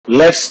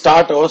Let's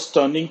start our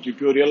stunning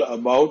tutorial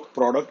about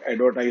product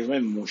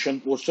advertisement motion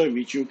poster,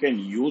 which you can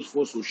use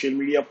for social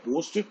media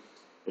post,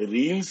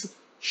 reels,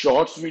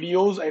 shorts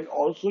videos, and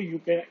also you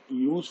can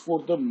use for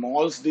the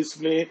malls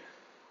display,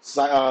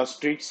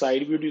 street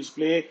side view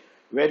display,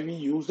 where we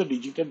use the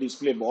digital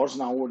display boards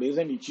nowadays,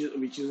 and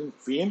which is in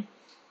fame.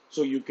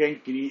 So you can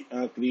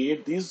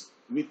create this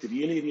with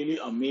really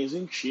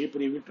amazing shape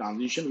reveal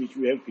transition which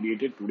we have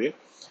created today,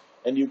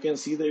 and you can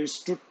see that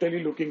it's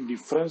totally looking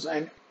different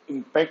and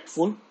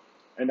impactful.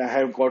 And I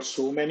have got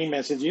so many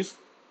messages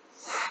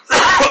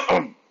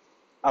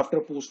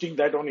after posting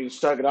that on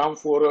Instagram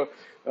for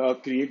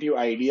creative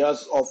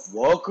ideas of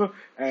work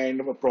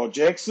and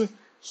projects.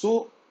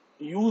 So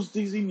use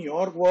this in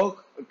your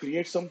work,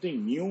 create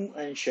something new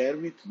and share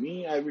with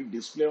me. I will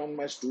display on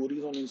my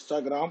stories on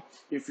Instagram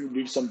if you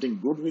did something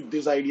good with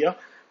this idea.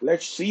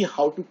 Let's see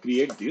how to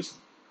create this.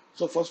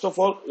 So first of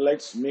all,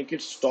 let's make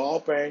it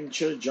stop and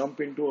jump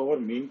into our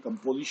main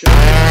composition.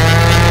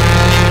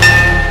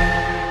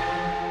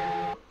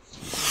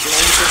 So now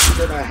you can see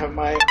that I have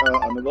my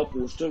another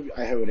poster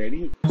I have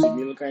ready,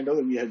 similar kind of,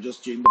 we have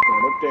just changed the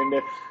product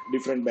and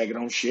different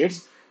background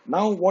shades.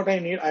 Now what I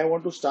need, I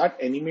want to start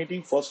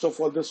animating first of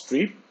all the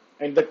strip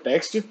and the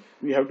text.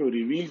 We have to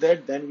reveal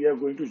that, then we are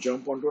going to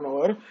jump onto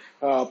our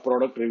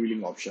product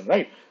revealing option,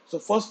 right? So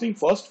first thing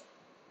first,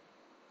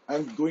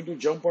 I'm going to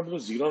jump onto the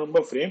 0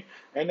 number frame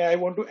and I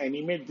want to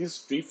animate this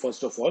strip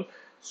first of all.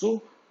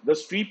 So the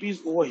strip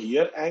is over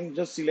here. I'm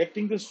just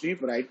selecting the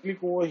strip, right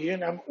click over here,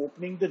 and I'm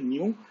opening the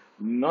new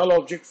null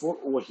object for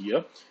over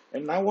here.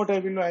 And now what I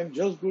will do, I'm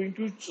just going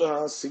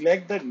to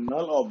select the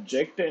null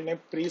object and I'm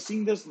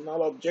pressing this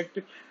null object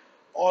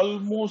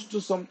almost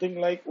to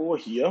something like over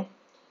here.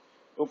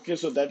 Okay,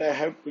 so that I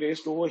have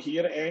placed over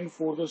here, and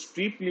for the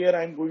strip layer,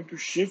 I'm going to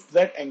shift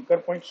that anchor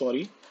point,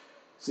 sorry,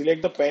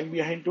 select the pen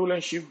behind tool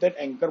and shift that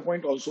anchor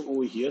point also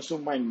over here. So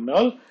my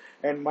null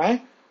and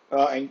my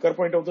anchor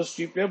point of the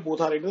strip layer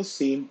both are at the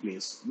same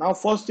place. Now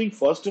first thing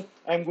first,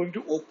 I'm going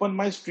to open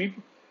my strip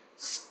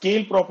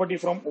scale property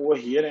from over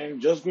here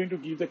and just going to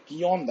give the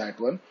key on that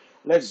one.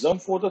 Let's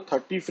jump for the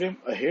 30 frame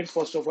ahead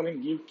first of all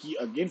and give key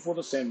again for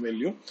the same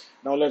value.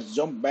 Now let's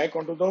jump back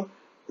onto the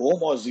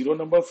home or 0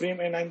 number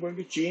frame and I'm going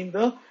to change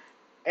the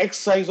X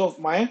size of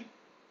my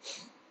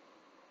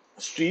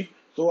strip.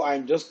 So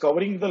I'm just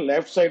covering the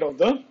left side of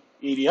the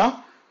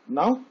area.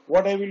 Now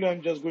what I will do,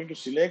 I'm just going to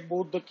select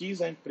both the keys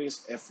and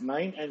press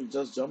F9 and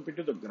just jump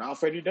into the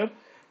graph editor,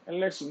 and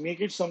let's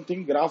make it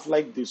something graph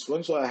like this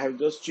one. So I have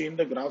just changed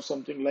the graph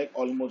something like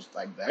almost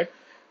like that.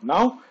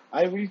 Now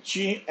I will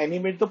change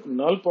animate the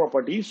null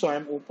property. So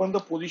I'm open the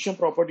position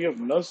property of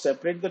null,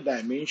 separate the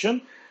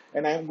dimension,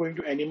 and I'm going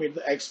to animate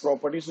the X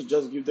property. So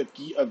just give the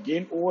key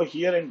again over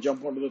here and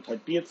jump onto the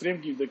 30th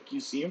frame, give the key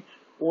same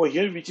over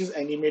here, which is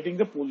animating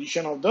the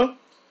position of the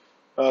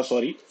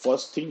sorry,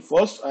 first thing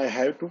first, I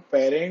have to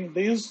parent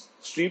this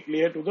strip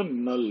layer to the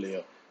null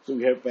layer. So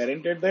we have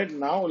parented that.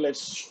 Now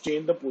let's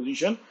change the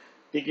position,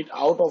 take it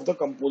out of the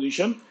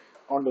composition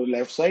on the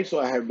left side. So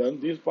I have done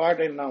this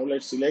part, and now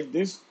let's select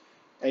this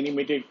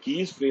animated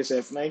keys, press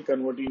F9,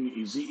 convert in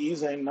easy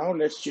ease, and now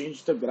let's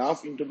change the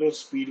graph into the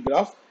speed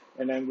graph,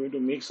 and I'm going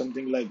to make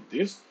something like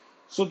this.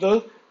 So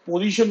the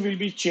position will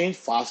be changed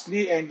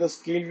fastly and the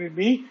scale will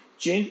be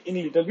changed in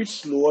a little bit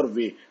slower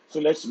way. So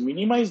let's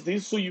minimize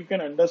this so you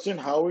can understand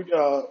how it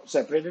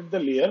separated the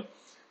layer.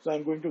 So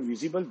I'm going to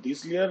visible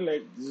this layer,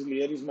 like this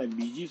layer is my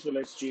BG. So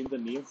let's change the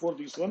name for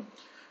this one.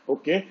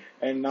 Okay,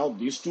 and now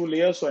these two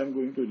layers. So I'm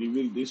going to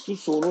reveal these two,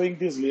 soloing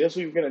this layer so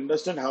you can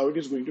understand how it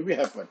is going to be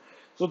happen.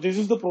 So this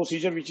is the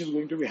procedure which is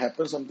going to be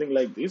happen something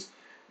like this.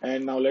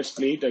 And now let's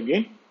play it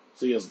again.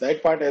 So yes,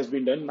 that part has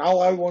been done. Now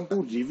I want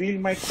to reveal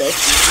my text, which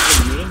is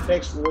the main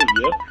text over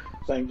here.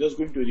 So I'm just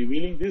going to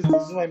revealing this.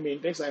 This is my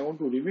main text. I want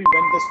to reveal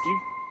when the strip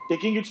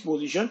taking its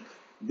position.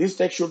 This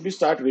text should be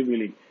start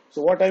revealing.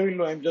 So what I will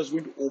do, I'm just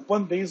going to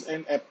open this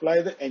and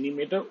apply the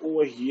animator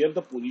over here,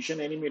 the position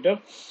animator.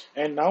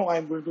 And now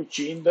I'm going to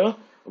change the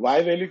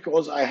Y value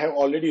because I have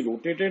already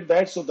rotated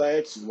that. So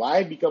that's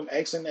Y become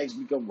X and X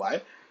become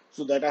Y.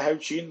 So that I have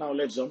changed. Now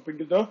let's jump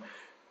into the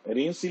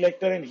range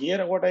selector, and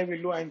here what I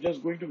will do, I'm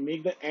just going to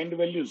make the end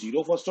value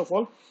 0 first of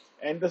all,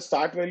 and the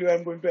start value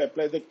I'm going to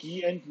apply the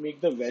key and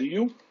make the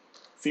value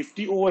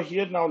 50 over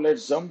here. Now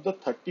let's jump the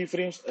 30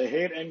 frames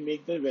ahead and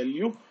make the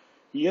value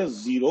here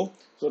 0.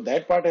 So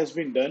that part has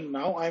been done.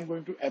 Now I'm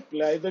going to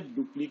apply the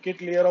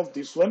duplicate layer of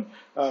this one,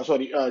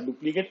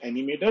 duplicate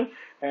animator,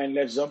 and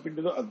let's jump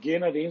into the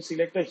again a range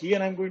selector.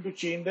 Here I'm going to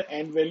change the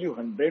end value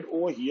 100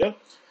 over here,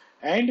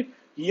 and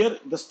here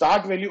the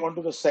start value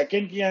onto the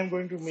second key I'm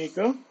going to make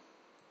a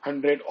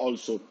 100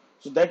 also.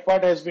 So that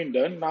part has been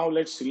done. Now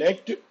let's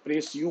select,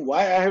 press U.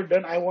 Why I have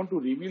done, I want to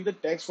reveal the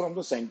text from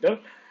the center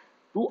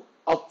to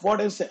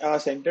upward and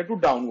center to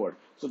downward.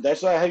 So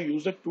that's why I have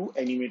used the two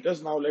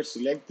animators. Now let's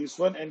select this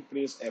one and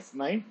press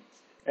F9,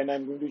 and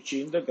I'm going to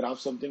change the graph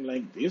something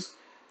like this,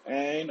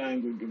 and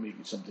I'm going to make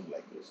it something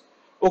like this.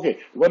 Okay,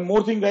 one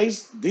more thing,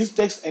 guys. This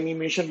text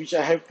animation which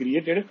I have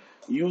created,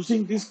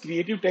 using this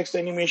creative text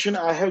animation,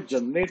 I have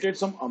generated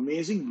some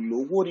amazing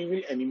logo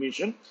reveal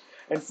animation.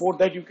 And for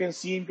that, you can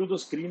see into the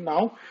screen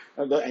now,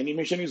 the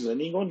animation is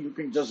running on. You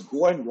can just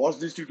go and watch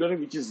this tutorial,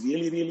 which is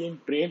really, really in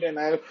trend. And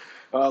I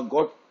have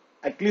got,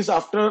 at least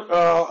after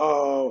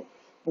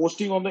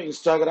posting on the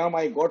Instagram,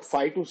 I got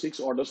 5 to 6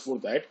 orders for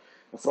that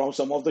from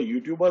some of the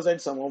YouTubers and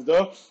some of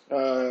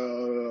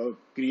the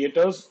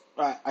creators.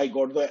 I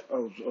got the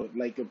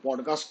like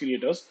podcast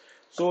creators.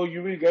 So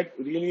you will get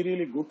really,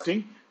 really good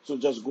thing. So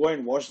just go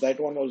and watch that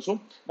one also.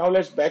 Now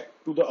let's back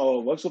to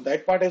the work. So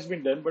that part has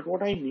been done. But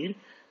what I need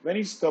when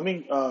it's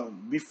coming,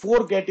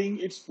 before getting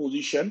its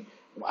position,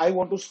 I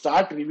want to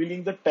start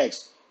revealing the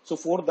text. So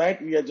for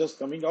that, we are just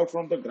coming out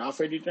from the graph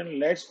editor and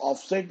let's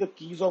offset the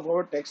keys of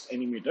our text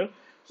animator.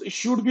 So it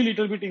should be a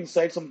little bit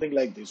inside something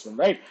like this one,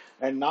 right?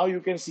 And now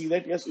you can see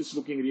that, yes, it's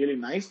looking really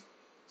nice.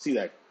 See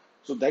that?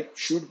 So that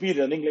should be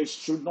running. It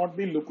should not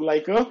be look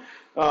like a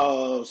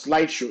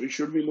slideshow. It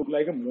should be look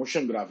like a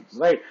motion graphics,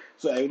 right?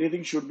 So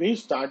everything should be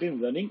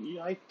starting running.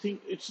 Yeah, I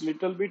think it's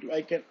little bit.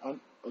 I can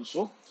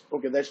also.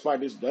 Okay, that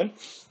part is done.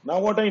 Now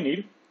what I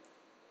need.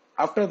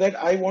 After that,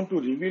 I want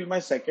to reveal my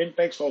second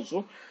text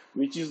also,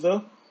 which is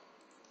the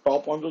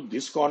top onto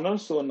this corner.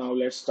 So now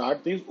let's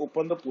start this.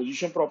 Open the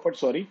position property.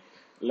 Sorry,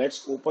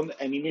 let's open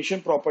the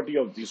animation property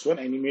of this one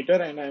animator,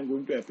 and I'm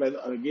going to apply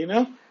again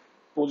a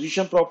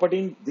position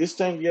property. This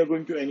time we are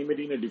going to animate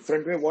in a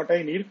different way. What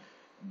I need,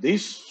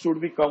 this should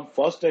become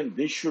first and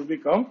this should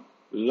become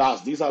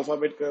last. This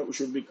alphabet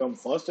should become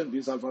first and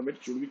this alphabet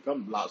should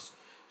become last.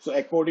 So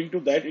according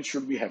to that, it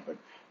should be happen,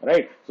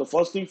 right? So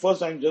first thing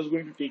first, I'm just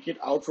going to take it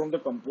out from the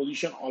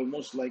composition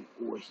almost like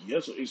over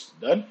here. So it's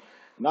done.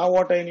 Now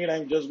what I need,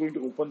 I'm just going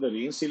to open the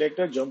range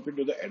selector, jump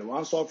into the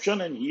advanced option,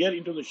 and here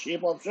into the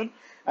shape option,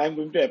 I'm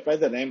going to apply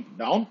the ramp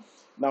down.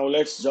 Now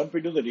let's jump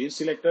into the range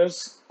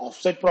selectors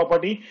offset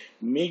property,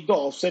 make the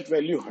offset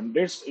value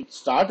 100, it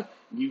start,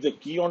 give the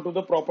key onto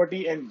the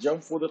property and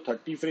jump for the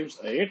 30 frames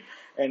ahead.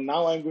 And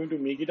now I'm going to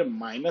make it a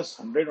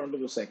 -100 onto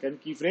the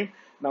second keyframe.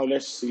 Now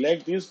let's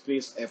select this,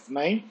 press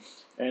F9,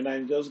 and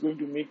I'm just going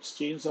to make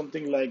change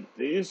something like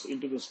this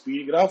into the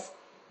speed graph.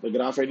 The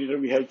graph editor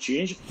we have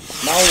changed.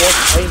 Now what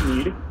I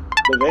need,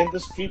 when the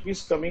strip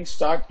is coming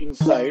start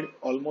inside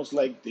almost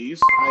like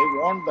this, I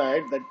want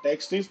that the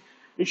text is,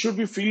 it should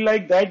be feel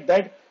like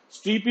that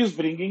strip is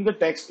bringing the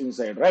text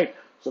inside, right?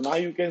 So now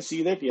you can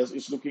see that, yes,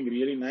 it's looking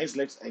really nice.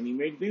 Let's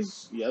animate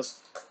this.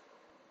 Yes,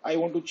 I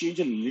want to change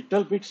a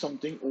little bit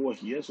something over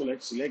here. So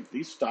let's select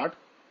this start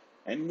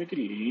and make it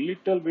a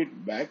little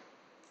bit back.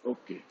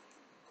 Okay,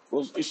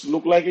 because it's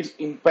look like it's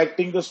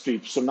impacting the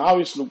strip. So now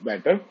it's look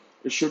better.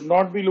 It should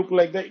not be look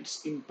like that.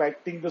 It's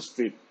impacting the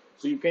strip.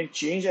 So you can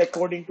change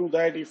according to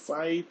that. If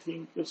I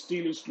think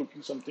still it's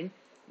looking something,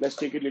 let's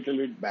take it a little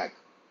bit back.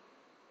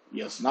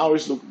 Yes, now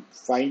it's look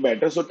fine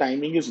better. So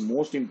timing is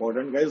most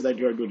important, guys, that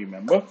you have to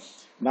remember.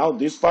 Now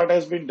this part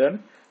has been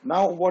done.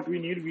 Now what we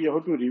need, we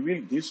have to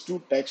reveal these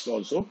two text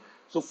also.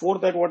 So for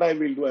that, what I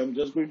will do, I'm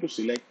just going to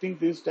selecting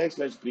this text.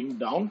 Let's bring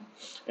down,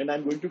 and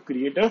I'm going to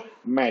create a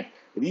mat.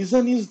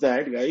 Reason is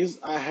that, guys,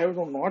 I have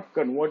not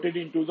converted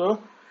into the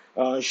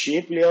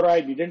shape layer.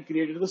 I didn't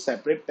create the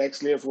separate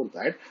text layer for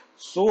that.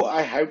 So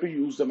I have to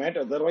use the mat.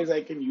 Otherwise,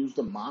 I can use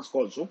the mask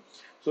also.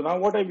 So now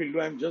what I will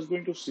do, I'm just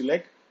going to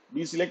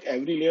deselect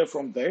every layer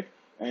from that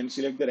and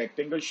select the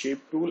rectangle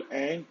shape tool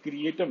and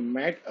create a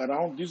mat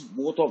around this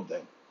both of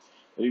them.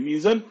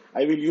 Revision,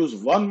 I will use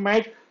one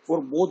mat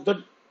for both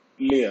the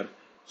layer.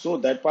 So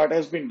that part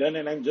has been done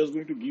and I'm just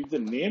going to give the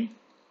name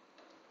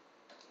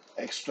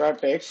extra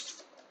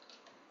text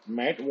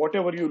mat,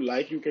 whatever you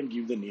like, you can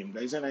give the name,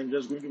 guys, and I'm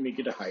just going to make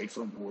it a height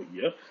from over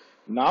here.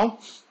 Now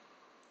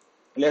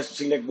let's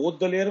select both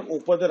the layer,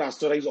 open the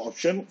rasterize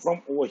option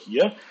from over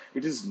here.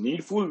 It is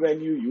needful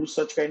when you use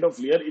such kind of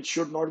layer. It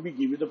should not be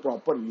give you the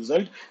proper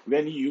result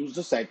when you use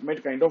the set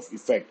matte kind of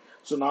effect.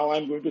 So now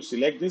I'm going to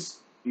select this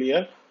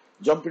layer,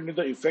 jump into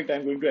the effect.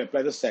 I'm going to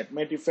apply the set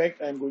matte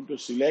effect. I'm going to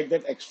select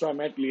that extra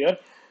matte layer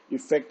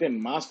effect and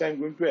mask. I'm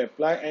going to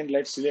apply, and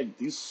let's select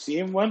this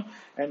same one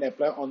and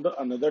apply on the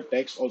another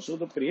text also,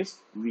 the press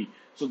V.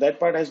 So that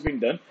part has been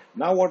done.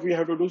 Now what we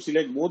have to do,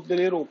 select both the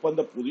layer, open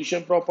the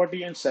position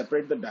property and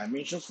separate the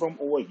dimensions from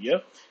over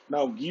here.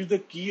 Now give the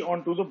key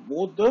onto the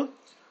both the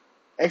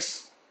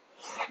X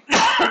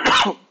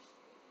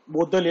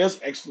both the layers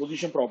X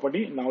position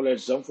property. Now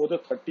let's jump for the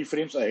 30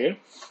 frames ahead,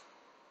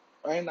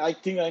 and I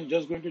think I'm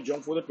just going to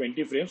jump for the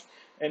 20 frames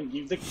and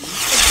give the key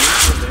again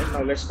for them.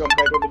 Now let's come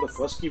back onto the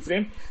first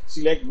keyframe,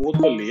 select both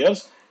the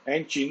layers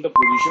and change the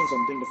position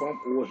something from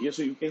over here.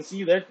 So you can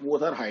see that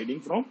both are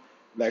hiding from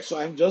that. So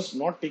I'm just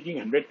not taking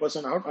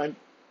 100% out. I'm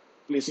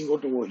placing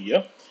it over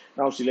here.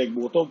 Now select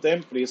both of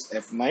them, press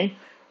F9,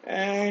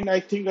 and I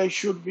think I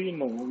should be,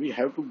 no, we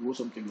have to go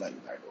something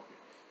like that. Okay,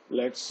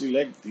 let's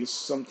select this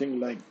something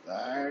like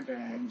that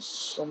and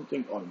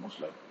something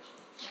almost like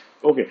this.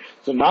 Okay,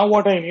 so now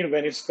what I need,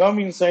 when it's come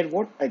inside,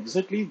 what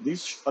exactly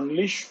this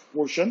unleash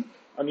portion,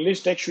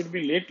 unleash text should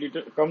be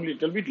come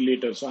little bit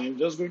later. So I'm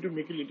just going to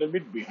make it a little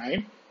bit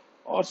behind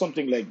or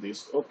something like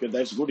this. Okay,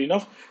 that's good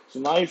enough. So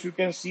now if you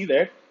can see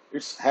that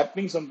it's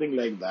happening something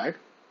like that.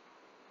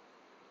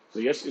 So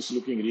yes, it's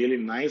looking really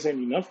nice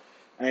and enough.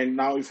 And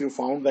now if you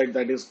found that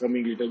that is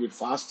coming a little bit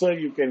faster,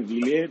 you can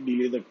delay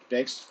the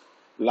text.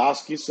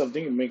 Last key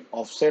something, make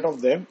offset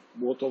of them,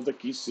 both of the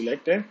keys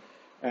selected.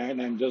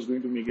 And I'm just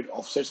going to make it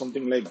offset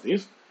something like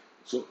this.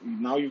 So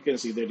now you can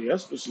see that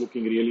yes, it's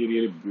looking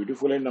really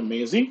beautiful and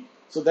amazing.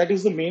 So that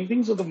is the main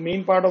thing. So the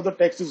main part of the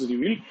text is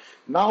revealed.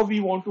 Now we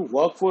want to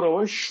work for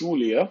our shoe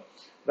layer,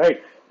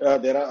 right?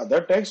 There are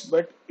other text,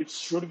 but it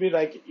should be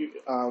like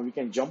we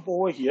can jump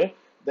over here.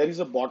 There is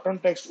a bottom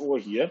text over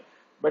here,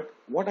 but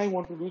what I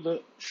want to do,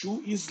 the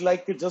shoe is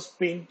like just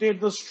painted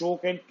the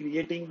stroke and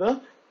creating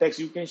the text.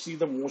 You can see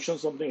the motion,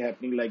 something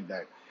happening like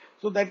that.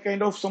 So that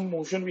kind of some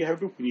motion we have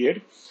to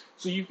create.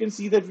 So you can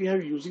see that we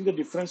have using the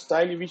different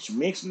style, which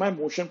makes my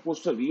motion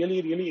poster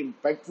really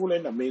impactful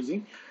and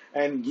amazing,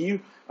 and give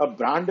a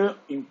brand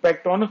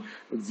impact on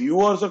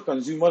viewers or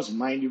consumers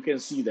mind. You can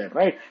see that,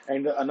 right?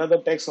 And another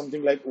text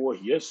something like over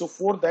here. So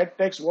for that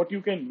text, what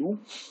you can do,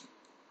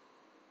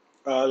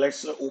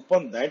 let's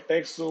open that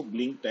text. So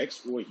blink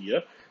text over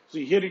here. So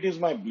here it is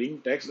my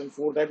blink text, and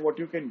for that what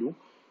you can do,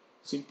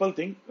 simple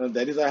thing,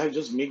 that is I have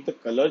just make the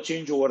color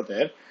change over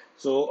there.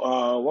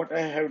 So what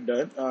I have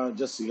done,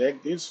 just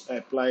select this,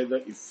 apply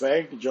the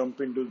effect, jump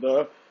into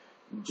the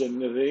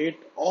generate,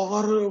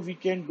 or we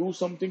can do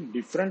something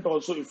different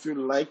also if you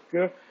like.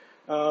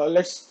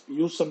 Let's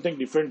use something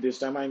different this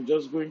time. I'm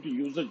just going to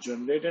use the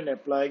generate and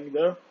applying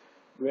the,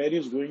 where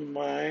is going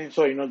my,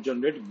 sorry, not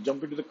generate,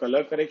 jump into the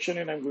color correction,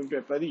 and I'm going to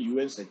apply the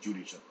UN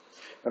saturation,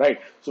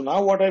 right? So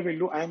now what I will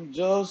do, I'm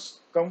just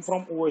come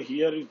from over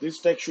here. This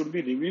text should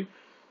be revealed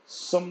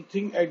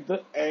something at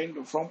the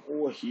end from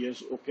over here.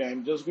 So, okay,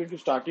 I'm just going to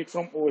start it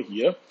from over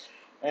here,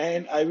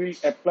 and I will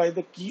apply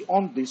the key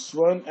on this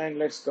one, and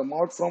let's come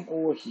out from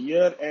over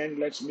here, and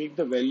let's make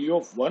the value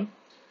of 1.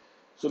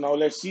 So now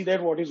let's see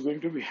that what is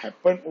going to be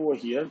happen over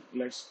here.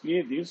 Let's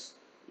play this,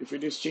 if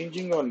it is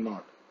changing or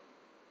not.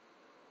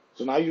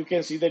 So now you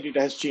can see that it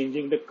has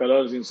changing the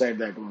colors inside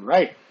that one,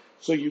 right?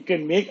 So you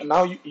can make,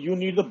 now you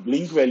need the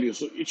blink value.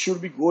 So it should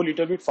be go a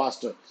little bit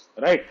faster,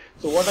 right?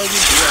 So what I will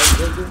do, I'm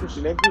just going to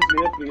select this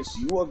layer, place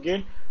U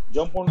again,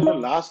 jump onto the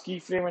last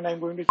keyframe, and I'm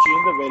going to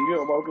change the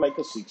value about like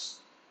a 6,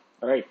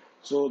 right?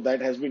 So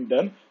that has been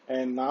done.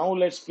 And now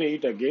let's play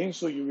it again.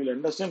 So you will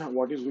understand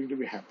what is going to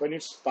be happen.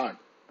 It's start,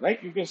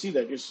 right? You can see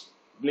that it's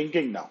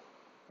blinking now,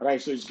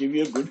 right? So it's give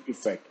you a good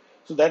effect.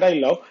 So that I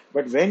love.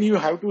 But when you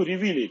have to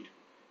reveal it,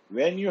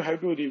 when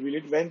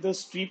the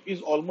strip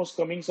is almost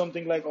coming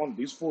something like on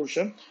this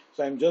portion,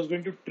 so I'm just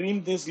going to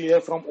trim this layer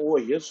from over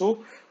here,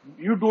 so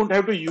you don't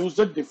have to use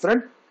the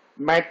different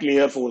matte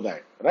layer for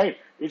that, right?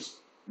 It's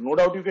no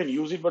doubt you can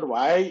use it, but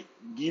why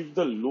give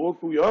the load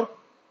to your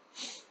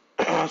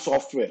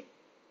software,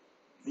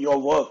 your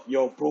work,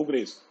 your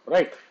progress,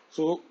 right?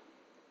 So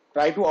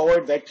try to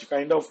avoid that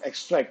kind of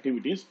extra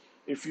activities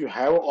if you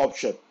have an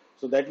option.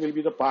 So that will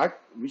be the part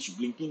which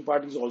blinking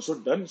part is also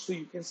done. So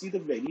you can see the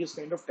various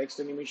kind of text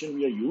animation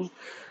we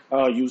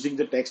are using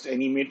the text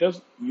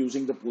animators,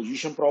 using the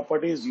position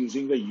properties,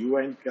 using the hue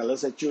and color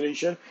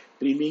saturation,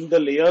 trimming the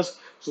layers.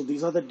 So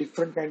these are the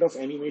different kind of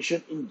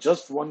animation in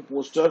just one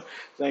poster,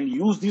 and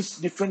use these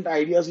different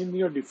ideas in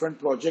your different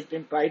project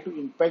and try to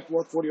impact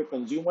what for your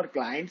consumer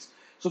clients,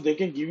 so they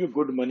can give you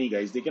good money,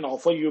 guys. They can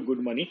offer you good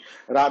money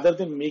rather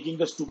than making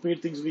the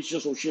stupid things which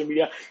your social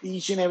media,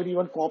 each and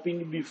everyone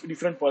copying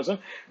different person.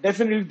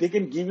 Definitely they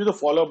can give you the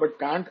follow, but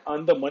can't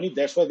earn the money.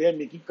 That's why they are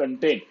making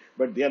content,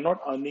 but they are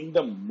not earning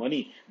the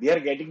money. They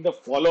are getting the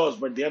followers,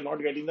 but they are not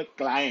getting the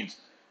clients.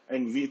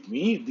 And with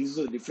me, this is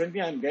a different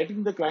thing. I'm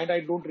getting the client.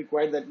 I don't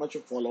require that much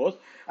of followers.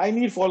 I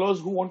need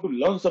followers who want to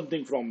learn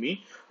something from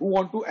me, who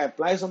want to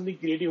apply something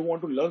creative, who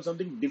want to learn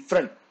something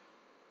different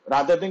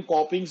rather than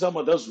copying some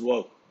other's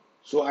work.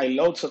 So I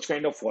love such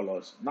kind of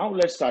followers. Now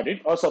let's start it,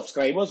 or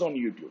subscribers on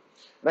YouTube,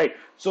 right?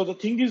 So the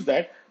thing is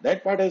that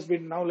that part has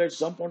been, now let's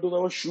jump onto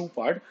our shoe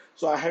part.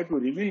 So I have to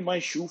reveal my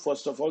shoe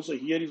first of all. So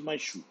here is my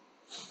shoe.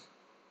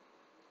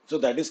 So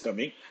that is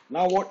coming.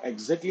 Now what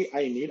exactly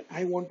I need,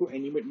 I want to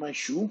animate my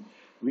shoe,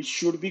 which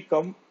should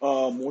become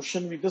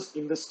motion with this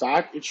in the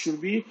start. It should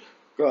be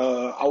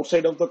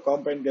outside of the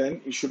comp, and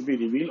then it should be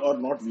revealed or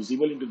not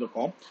visible into the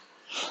comp.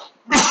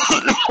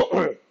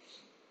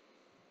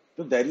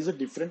 So there is a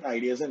different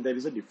ideas, and there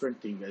is a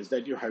different thing, guys,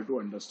 that you have to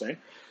understand.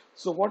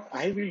 So what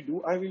I will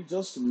do, I will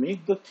just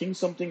make the thing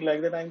something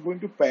like that. I'm going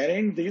to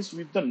parent this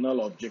with the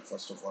null object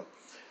first of all.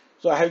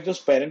 So I have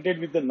just parented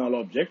with the null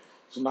object.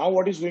 So now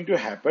what is going to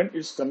happen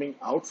is coming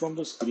out from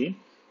the screen.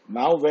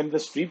 Now when the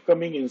strip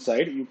coming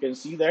inside, you can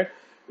see that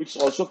it's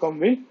also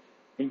coming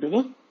into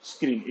the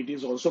screen. It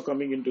is also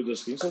coming into the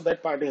screen. So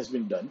that part has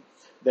been done.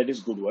 That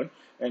is good one.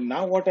 And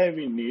now what I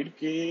will need,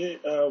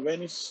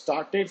 when it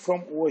started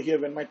from over here,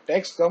 when my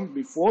text come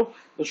before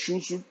the shoe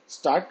should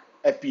start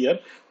appear,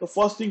 the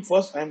first thing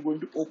first, I'm going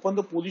to open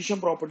the position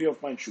property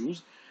of my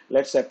shoes.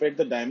 Let's separate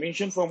the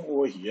dimension from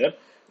over here.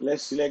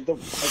 Let's select the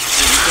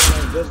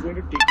position. I'm just going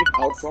to take it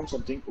out from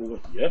something over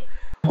here.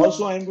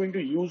 Also, I'm going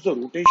to use the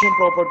rotation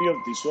property of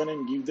this one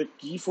and give the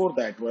key for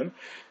that one.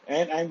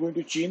 And I'm going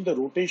to change the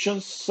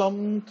rotation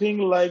something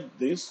like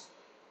this,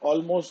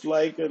 almost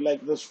like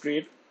the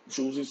straight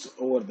shoes is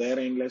over there.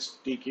 And let's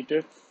take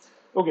it.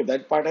 Okay,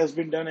 that part has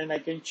been done, and I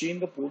can change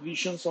the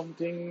position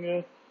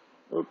something.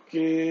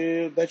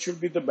 Okay, that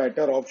should be the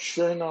better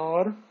option,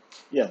 or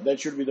yeah, that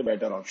should be the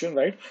better option,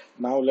 right?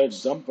 Now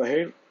let's jump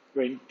ahead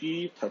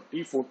 20,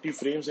 30, 40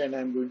 frames, and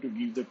I'm going to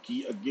give the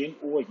key again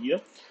over here.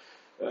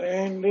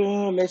 And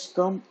let's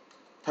come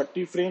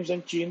 30 frames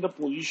and change the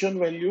position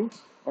value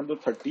on the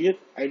 30th.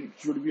 I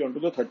should be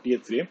onto the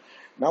 30th frame.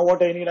 Now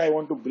what I need, I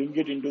want to bring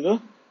it into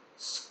the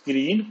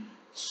screen.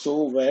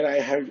 So where I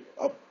had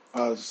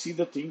see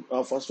the thing,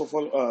 first of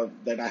all,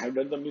 that I have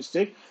done the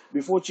mistake.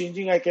 Before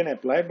changing, I can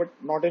apply, but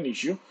not an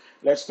issue.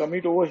 Let's come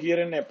it over here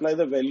and apply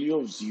the value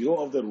of 0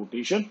 of the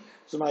rotation.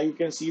 So now you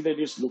can see that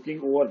it's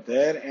looking over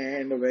there.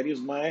 And where is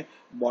my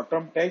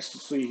bottom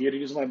text? So here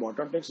it is my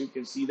bottom text. You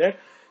can see that.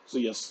 So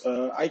yes,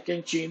 I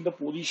can change the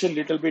position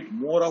little bit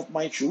more of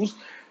my shoes,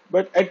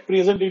 but at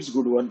present it's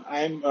good one.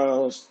 I'm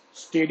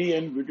steady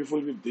and beautiful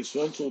with this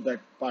one, so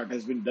that part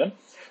has been done.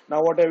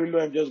 Now what I will do,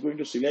 I'm just going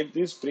to select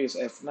this, press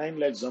F9,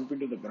 let's jump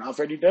into the graph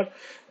editor,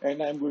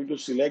 and I'm going to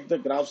select the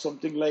graph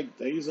something like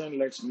this, and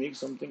let's make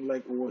something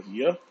like over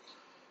here.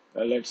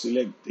 Let's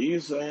select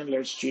this and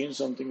let's change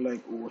something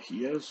like over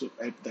here. So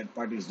that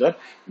part is done.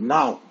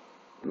 Now,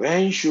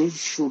 when shoes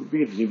should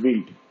be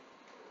revealed?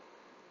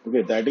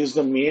 Okay, that is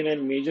the main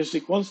and major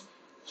sequence.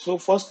 So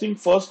first thing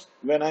first,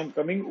 when I'm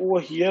coming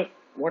over here,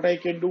 what I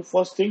can do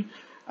first thing,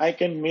 I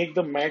can make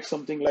the mat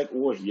something like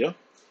over here.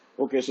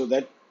 Okay, so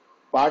that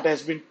part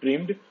has been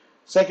trimmed.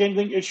 Second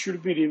thing, it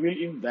should be revealed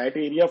in that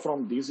area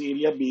from this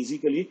area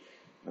basically.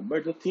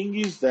 But the thing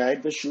is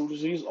that the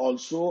shoes is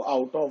also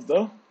out of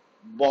the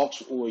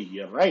box over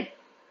here, right?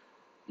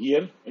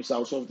 Here it's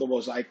out of the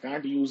box. I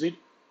can't use it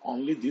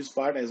only this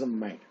part as a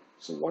mat.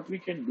 So what we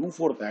can do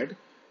for that,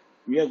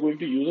 we are going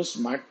to use a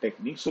smart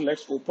technique. So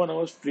let's open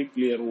our strip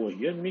layer over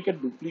here, make a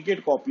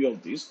duplicate copy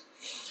of this,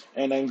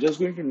 and I'm just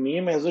going to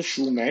name as a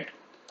shoe mat.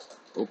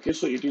 Okay,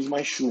 so it is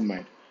my shoe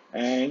mat.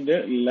 And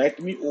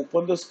let me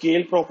open the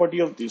scale property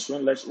of this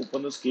one. Let's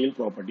open the scale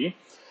property.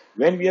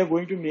 When we are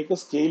going to make a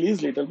scale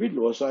is little bit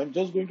lower, so I'm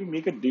just going to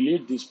make a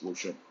delete this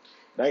portion,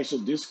 right? So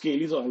this scale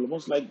is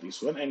almost like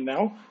this one. And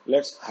now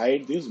let's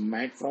hide this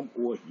mat from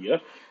over here.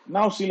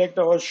 Now select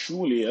our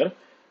shoe layer,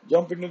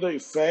 jump into the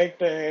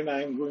effect, and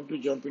I'm going to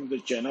jump into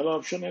the channel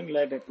option and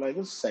let apply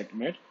the set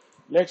mat.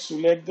 Let's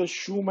select the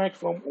shoe mat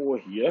from over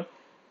here,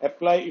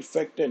 apply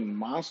effect and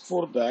mask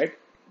for that.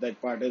 That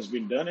part has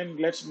been done, and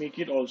let's make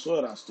it also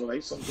a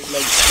rasterize something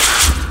like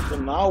that. So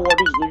now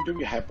what is going to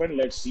be happen,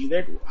 let's see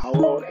that how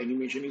our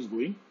animation is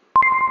going.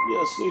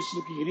 Yes, so it's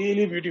looking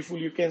really beautiful.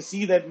 You can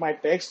see that my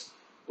text,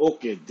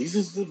 okay, this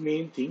is the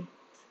main thing.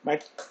 My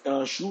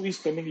shoe is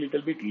coming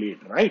little bit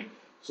late, right?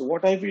 So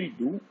what I will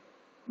do,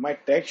 my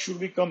text should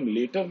become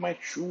later, my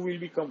shoe will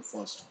become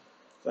first.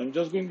 So I'm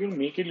just going to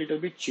make it little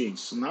bit change.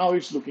 So now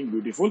it's looking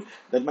beautiful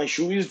that my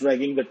shoe is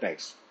dragging the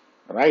text,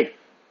 right?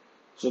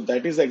 So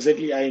that is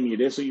exactly I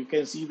needed. So you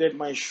can see that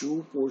my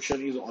shoe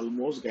portion is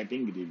almost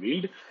getting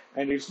revealed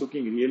and it's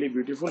looking really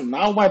beautiful.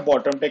 Now my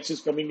bottom text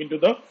is coming into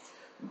the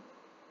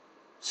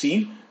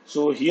scene.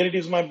 So here it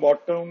is my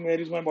bottom. Where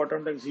is my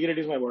bottom text? Here it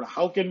is my bottom.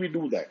 How can we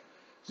do that?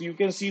 So you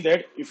can see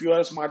that if you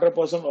are a smarter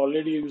person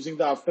already using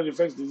the After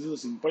Effects, this is a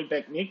simple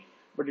technique,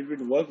 but it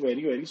will work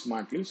very, very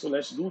smartly. So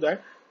let's do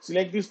that.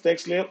 Select this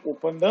text layer,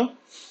 open the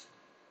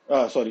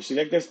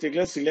select the stick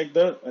layer, select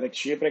the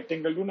shape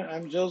rectangle tool.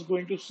 I'm just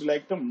going to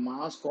select the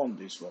mask on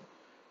this one.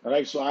 All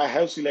right, so I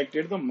have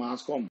selected the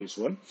mask on this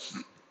one.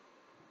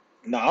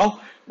 Now,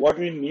 what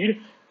we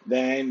need,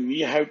 then we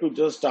have to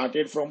just start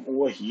it from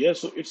over here.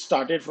 So it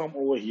started from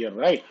over here,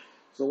 right?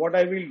 So what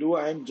I will do,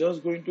 I'm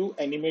just going to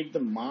animate the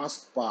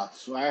mask path.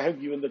 So I have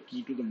given the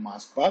key to the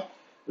mask path.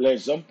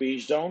 Let's jump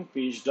page down,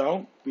 page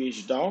down,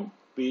 page down,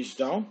 page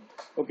down.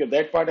 Okay,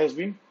 that part has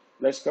been,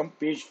 let's come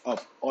page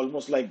up,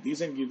 almost like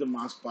this, and give the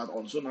mask path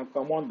also. Now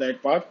come on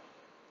that part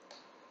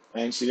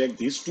and select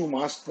these two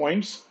mask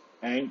points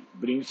and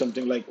bring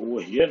something like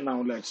over here.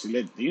 Now let's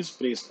select this,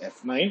 press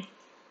F9,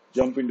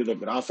 jump into the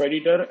graph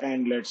editor,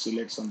 and let's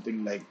select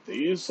something like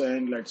this,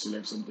 and let's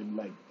select something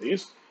like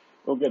this.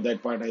 Okay,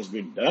 that part has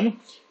been done.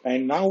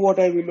 And now what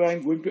I will do,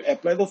 I'm going to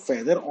apply the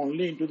feather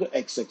only into the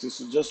x-axis.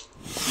 So just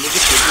make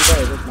it 45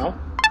 as of now.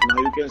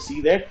 Now you can see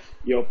that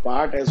your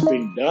part has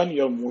been done.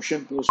 Your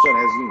motion poster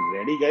has been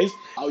ready, guys.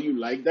 How you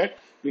like that?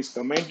 Please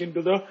comment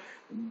into the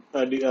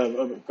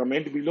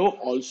comment below.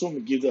 Also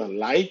give the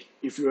like.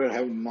 If you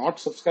have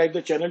not subscribed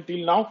the channel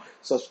till now,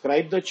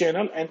 subscribe the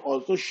channel and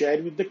also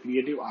share with the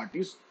creative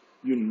artists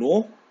you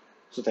know.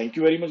 So thank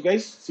you very much,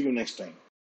 guys. See you next time.